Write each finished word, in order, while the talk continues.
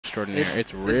extraordinaire.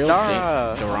 It's real.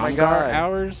 Durangar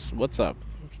hours. What's up?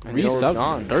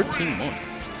 Resub 13 months.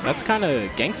 That's kind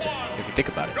of gangster if you think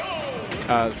about it.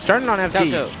 Starting on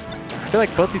FD, I feel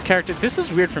like both these characters. This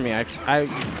is weird for me.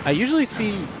 I usually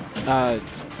see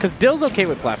because Dill's okay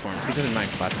with platforms. He doesn't mind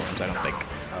platforms. I don't think.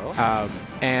 Oh.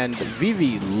 And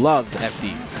Vivi loves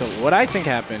FD. So what I think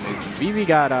happened is Vivi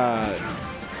got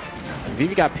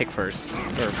picked first,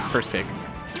 or first pick,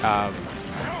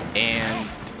 and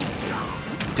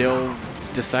Dill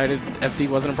decided FD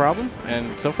wasn't a problem,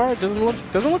 and so far it doesn't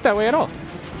look that way at all.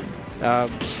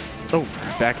 Oh,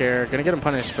 back air, gonna get him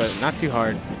punished, but not too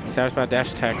hard. Satisfied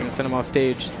dash attack, gonna send him off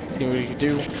stage, see what he can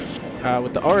do.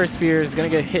 With the aura spheres, gonna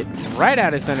get hit right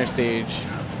out of center stage.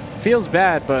 Feels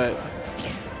bad, but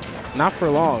not for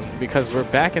long, because we're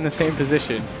back in the same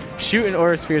position. Shooting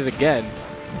aura spheres again.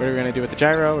 What are we gonna do with the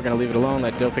gyro? We're gonna leave it alone,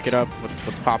 let Dill pick it up. What's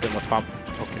popping? What's popping?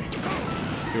 Okay.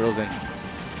 He rolls in.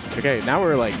 Okay, now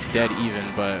we're like dead even,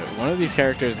 but one of these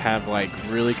characters have like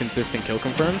really consistent kill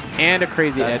confirms and a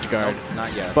crazy edge guard. Nope,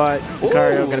 not yet. But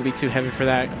Lucario gonna be too heavy for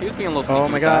that. He was being a little sneaky. Oh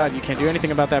my god, you can't do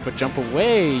anything about that but jump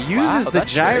away. Uses the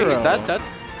gyro. That's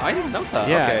I didn't know that.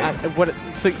 Yeah. Okay.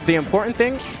 So the important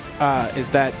thing is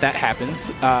that happens,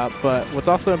 but what's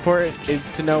also important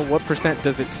is to know what %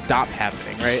 does it stop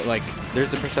happening, right? Like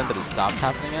there's a % that it stops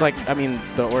happening at? Like, I mean,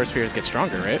 the aura spheres get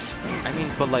stronger, right? I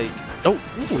mean, but like... Oh,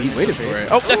 ooh, he waited for it.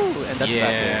 Oh, that's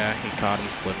yeah, he caught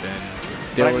him slipping.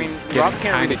 But I mean, Rob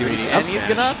can't really do anything. And he's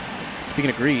gonna... Speaking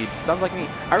of greed. Sounds like me.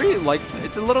 I really like...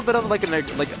 It's a little bit of like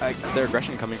their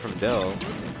aggression coming from Dill.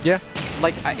 Yeah.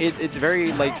 Like, it's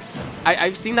very, like...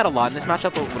 I've seen that a lot in this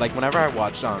matchup, but like whenever I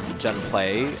watch Jen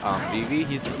play Vivi,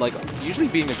 he's like usually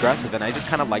being aggressive, and I just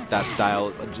kind of like that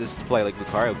style just to play like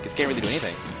Lucario because he can't really do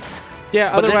anything.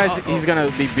 Yeah, but otherwise he's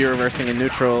gonna be reversing in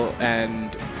neutral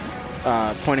and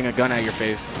pointing a gun at your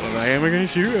face. And like, am I gonna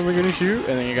shoot? Am I gonna shoot?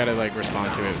 And then you gotta like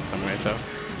respond to it in some way. So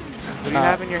what do you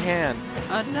have in your hand?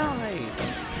 A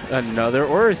knife. Another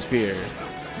aura sphere.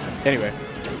 Anyway,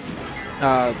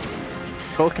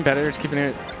 both competitors keeping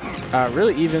it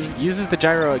really even. Uses the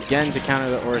gyro again to counter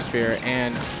the aura sphere,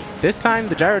 and this time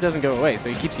the gyro doesn't go away, so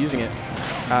he keeps using it.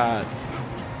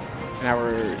 Now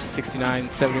we're 69,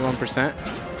 71%.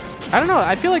 I don't know.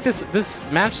 I feel like this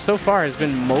match so far has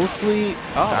been mostly.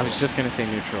 Oh, I was just gonna say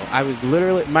neutral. I was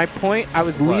literally my point. I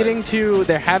was leading to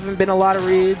there haven't been a lot of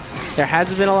reads. There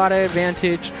hasn't been a lot of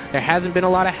advantage. There hasn't been a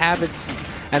lot of habits.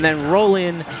 And then roll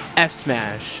in F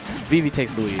smash. Vivi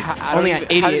takes the lead. Only at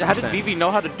 88%. How did Vivi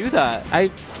know how to do that? I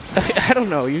don't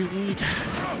know. You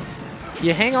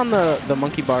hang on the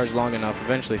monkey bars long enough.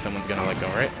 Eventually, someone's gonna let go,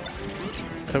 right?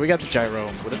 So we got the gyro.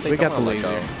 What if they we got the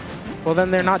laser. Well,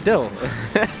 then they're not Dill.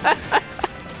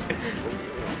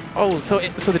 Oh, so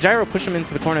the gyro pushed him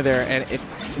into the corner there, and it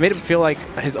made him feel like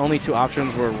his only two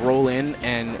options were roll in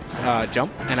and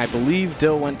jump. And I believe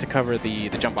Dill went to cover the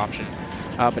jump option.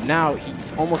 But now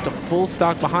he's almost a full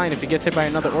stock behind. If he gets hit by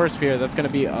another aura sphere, that's going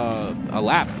to be a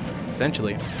lap,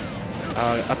 essentially.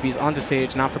 Uppy's onto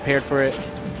stage, not prepared for it.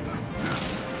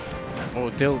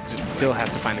 Oh, Dill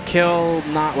has to find the kill.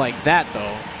 Not like that,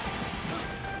 though.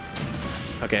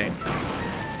 Okay.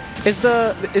 Is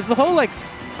the whole like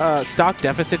stock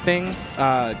deficit thing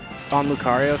on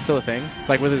Lucario still a thing?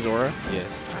 Like with his aura?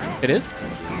 Yes. It is?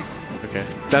 Okay.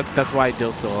 That's why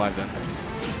Dill's still alive then.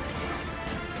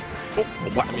 Oh,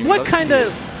 what kind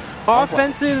of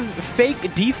offensive,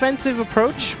 fake defensive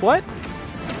approach? What?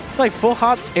 Like full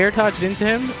hop air dodged into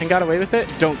him and got away with it?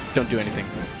 Don't do anything.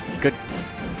 Good.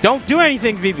 Don't do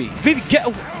anything, Vivi. Vivi, get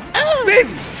away.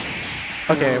 Vivi!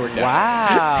 Okay, it worked out.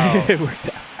 Wow. It worked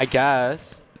out. I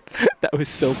guess. That was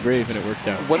so brave and it worked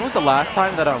out. When was the last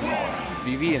time that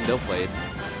Vivi and Dill played?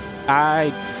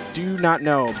 I do not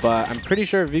know, but I'm pretty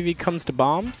sure Vivi comes to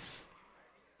bombs.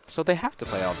 So they have to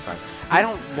play all the time. I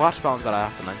don't watch bombs that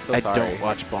often. I'm so sorry. I don't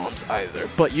watch bombs either.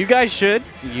 But you guys should.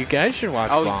 You guys should watch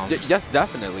bombs. Yes,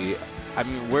 definitely. I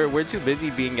mean, we're too busy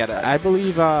being at a... I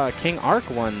believe King Arc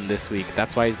won this week.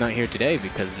 That's why he's not here today,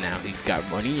 because now he's got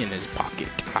money in his pocket.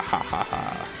 Ha ha ha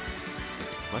ha.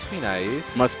 Must be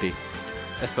nice. Must be.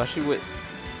 Especially with...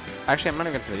 Actually, I'm not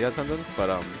even going to say that sentence,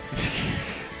 but...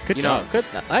 Good job. Good.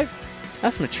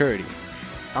 That's maturity.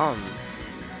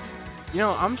 You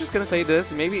know, I'm just going to say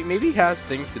this. Maybe he has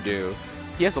things to do.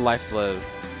 He has a life to live.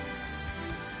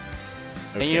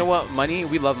 Okay. And you know what? Money,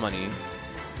 we love money.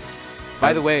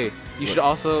 By the way, you should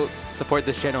also support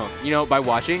this channel. You know, by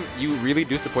watching, you really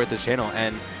do support this channel.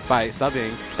 And by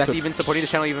subbing, that's even supporting the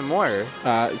channel even more.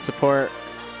 Support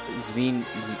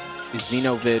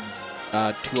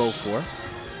Xeno204.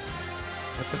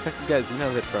 What the fuck you got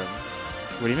Xenovid from?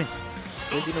 What do you mean?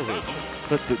 Where's Xenovid?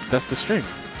 But that's the stream.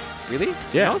 Really?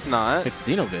 Yeah. No, it's not. It's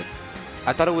Xenovid.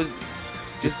 I thought it was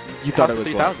just You thought House it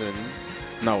of was 3000.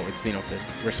 No, it's Xenovid.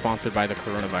 We're sponsored by the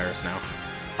coronavirus now.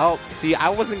 Oh, see, I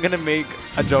wasn't gonna make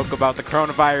a joke about the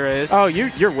coronavirus. Oh,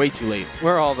 you're way too late.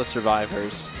 We're all the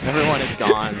survivors. Everyone is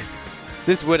gone.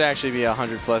 This would actually be a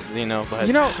 100+ Xeno, but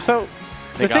You know, so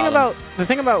They the thing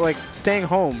got about like staying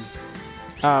home,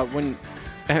 when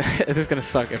and this is gonna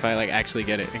suck if I like actually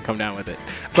get it and come down with it.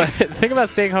 But the thing about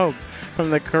staying home from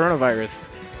the coronavirus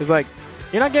is like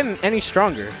you're not getting any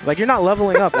stronger. Like you're not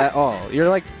leveling up at all.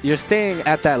 You're staying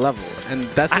at that level, and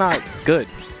that's not good.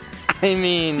 I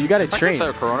mean, You gotta It's like train.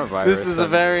 with the coronavirus. this is a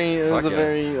then fuck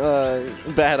very yeah.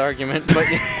 bad argument, but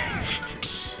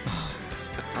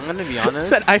I'm gonna be I honest.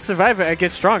 said I survive it, I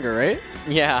get stronger, right?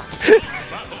 yeah.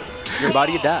 Your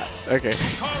body adapts. Okay.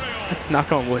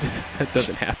 Knock on wood. That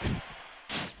doesn't happen.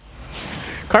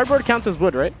 Cardboard counts as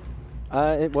wood, right?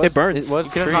 It was. It burns. It was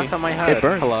You could have tree. knocked on my head. It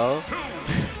burns. Hello.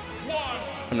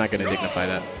 I'm not going to dignify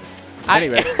that.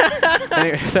 Anyway,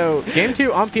 so game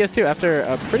 2 on PS2 after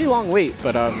a pretty long wait,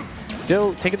 but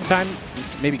Dill taking the time,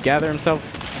 maybe gather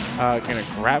himself, gonna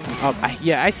grab him up.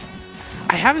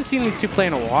 I haven't seen these two play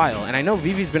in a while, and I know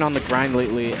Vivi's been on the grind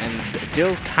lately, and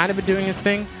Dill's kind of been doing his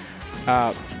thing,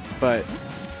 but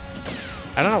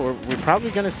I don't know. We're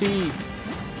probably gonna see,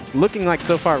 looking like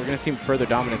so far, we're gonna see further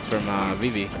dominance from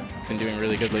Vivi. Been doing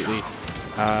really good lately.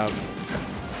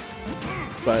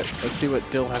 But let's see what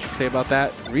Dill has to say about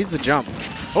that. Reads the jump.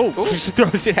 Oh, he just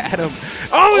throws it at him.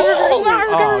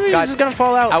 Oh, he's just gonna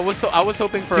fall out. I was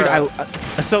hoping for. Dude,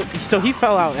 so he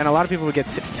fell out, and a lot of people would get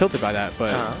tilted by that.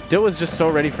 But Dill was just so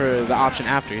ready for the option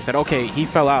after. He said, "Okay, he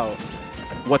fell out.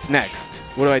 What's next?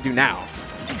 What do I do now?"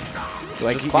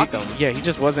 Like Just clock him. Yeah, he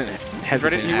just wasn't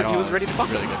hesitant at all. He was ready to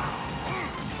clock really him.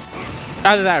 good.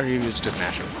 Either that, or he was just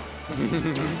mashing.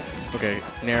 Okay,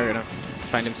 Nair gonna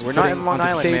find him some We're not footing in Long onto the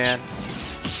Island, stage. man.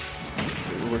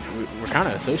 We're kind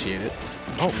of associated.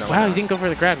 Oh, No, wow, no. he didn't go for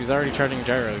the grab. He's already charging a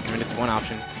gyro, giving it to one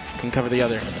option. Can cover the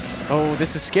other. Oh,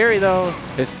 this is scary, though.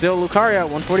 It's still Lucario at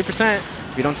 140%.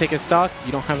 If you don't take his stock,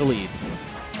 you don't have a lead.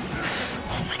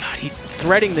 Oh, my God. He's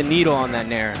threading the needle on that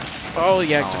Nair. Oh,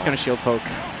 yeah, just going to shield poke.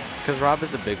 Because Rob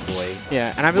is a big boy.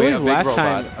 Yeah, and I believe last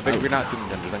time... We're not Super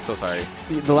Ninjas. I'm so sorry.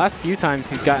 The last few times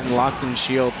he's gotten locked in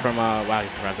shield from... wow, he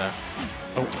survived that.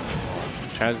 Oh.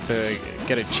 Tries to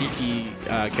get a cheeky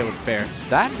kill with fair.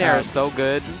 That Nair is so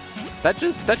good. That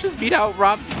just beat out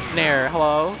Rob's Nair.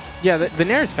 Hello. Yeah, the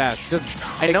Nair is fast.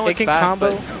 I know it it's can fast,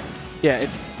 combo. but Yeah,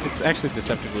 it's actually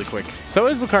deceptively quick. So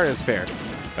is Lucario's fair,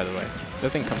 by the way. That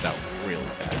thing comes out really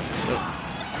fast.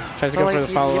 Tries to go for the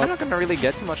follow You're up. not gonna really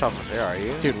get too much off of there, are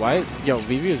you? Dude, why? Yo,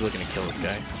 Vivi is looking to kill this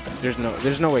guy. There's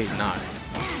no way he's not.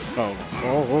 Oh,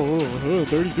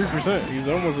 33%. He's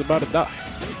almost about to die.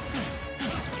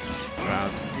 Wow.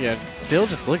 Yeah, Dill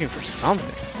just looking for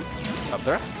something. Up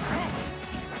there?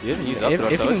 He doesn't use up If throw,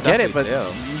 he so can it's get it, but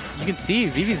definitely you can see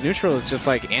Vivi's neutral is just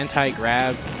like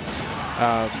anti-grab.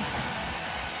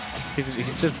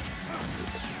 He's just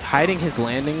hiding his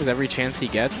landings every chance he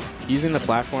gets, using the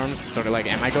platforms, sort of like,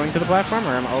 am I going to the platform,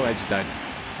 or oh, I just died.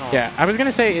 Oh. Yeah, I was going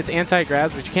to say it's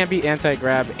anti-grabs, but you can't be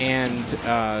anti-grab and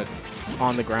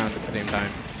on the ground at the same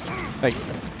time. Like,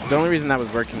 the only reason that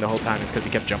was working the whole time is because he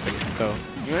kept jumping. So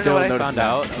You know what I found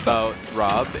out about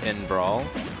Rob in Brawl?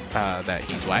 that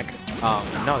he's whack.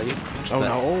 No, he's punched the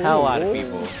no. hell out of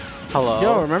people. Hello.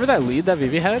 Yo, remember that lead that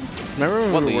Vivi had? Remember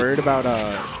when What we were lead? worried about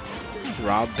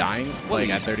Rob dying What like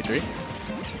lead? at 33?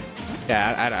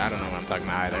 Yeah, I don't know what I'm talking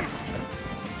about either.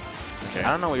 Okay.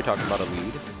 I don't know what you're talking about, a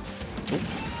lead.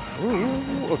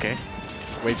 Ooh, okay.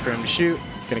 Waits for him to shoot.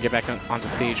 Gonna get back onto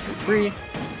stage for free.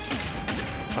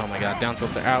 Oh my god, down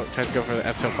tilts are out. Tries to go for the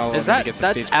F-tilt follow-up. Is that, gets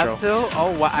that's stage control. F-tilt?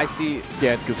 Oh, what? I see.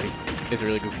 Yeah, it's goofy. It's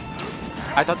really goofy.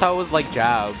 I thought that was like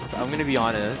jab. I'm going to be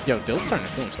honest. Yo, Dill's starting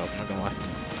to feel himself, I'm not gonna lie.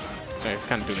 Sorry, he's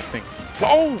kind of doing his thing.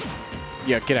 Whoa!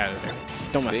 Yeah, get out of there.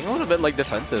 Don't mess Being a little bit like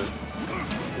defensive.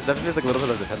 This definitely feels like a little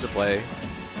bit of defensive play.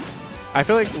 I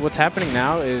feel like what's happening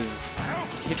now is...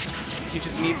 He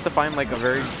just needs to find like a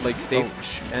very like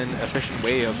safe and efficient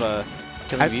way of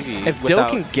killing Vivi. If Dill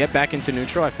can get back into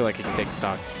neutral, I feel like he can take the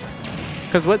stock.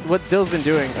 Because what Dill's been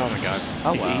doing, oh my god,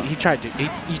 oh wow, he tried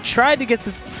to get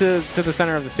to the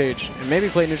center of the stage and maybe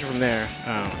play neutral from there.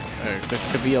 This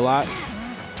could be a lot.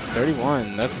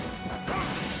 31, that's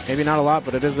maybe not a lot,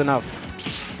 but it is enough.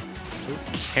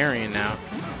 Parrying now.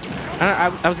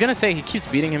 I was gonna say he keeps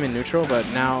beating him in neutral, but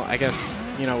now I guess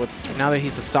now that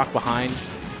he's a stock behind,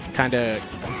 kind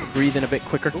of breathing a bit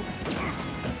quicker.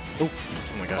 Oh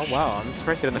my gosh. Oh wow, I'm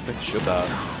surprised he didn't necessarily shield that.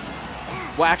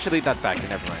 Well, actually, that's back here.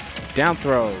 Never mind. Down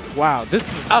throw. Wow,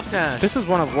 this is up smash. This is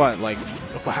one of what? Like,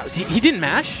 wow, he didn't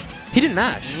mash. He didn't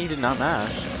mash. He did not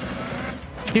mash.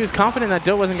 He was confident that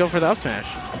Dill wasn't going for the up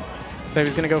smash. That he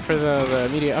was going to go for the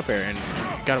immediate up air and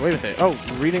got away with it. Oh,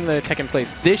 reading the tech in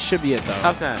place. This should be it, though.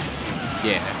 Up smash.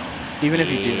 Yeah. Even if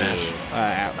you do mash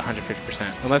at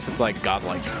 150%. Unless it's like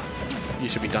godlike. You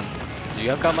should be done. Do you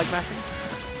have godlike mashing?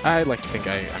 I like to think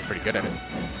I'm pretty good at it.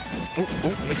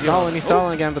 He's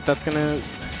stalling again, but that's going to...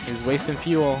 He's wasting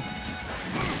fuel.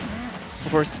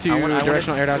 Forced to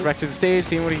directional air dodge back to the stage,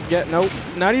 seeing what he can get. Nope,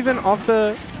 not even off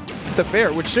the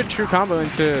fair, which should true combo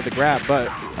into the grab.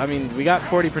 But, I mean, we got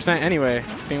 40% anyway.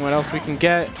 Seeing what else we can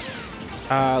get.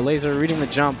 Laser reading the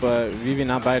jump, but Vivi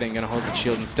not biting. Going to hold the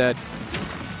shield instead.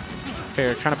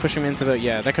 Fair, trying to push him into the...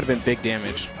 Yeah, that could have been big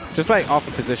damage. Just by off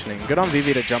of positioning. Good on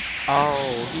Vivi to jump. Oh,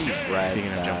 he read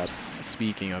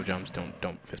Speaking of jumps,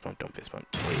 don't fist bump, don't fist bump.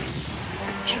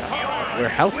 We're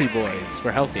healthy, boys.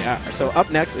 We're healthy. So up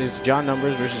next is John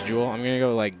Numbers versus Jewel. I'm gonna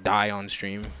go like die on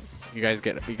stream. You guys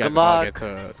all get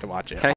to watch it.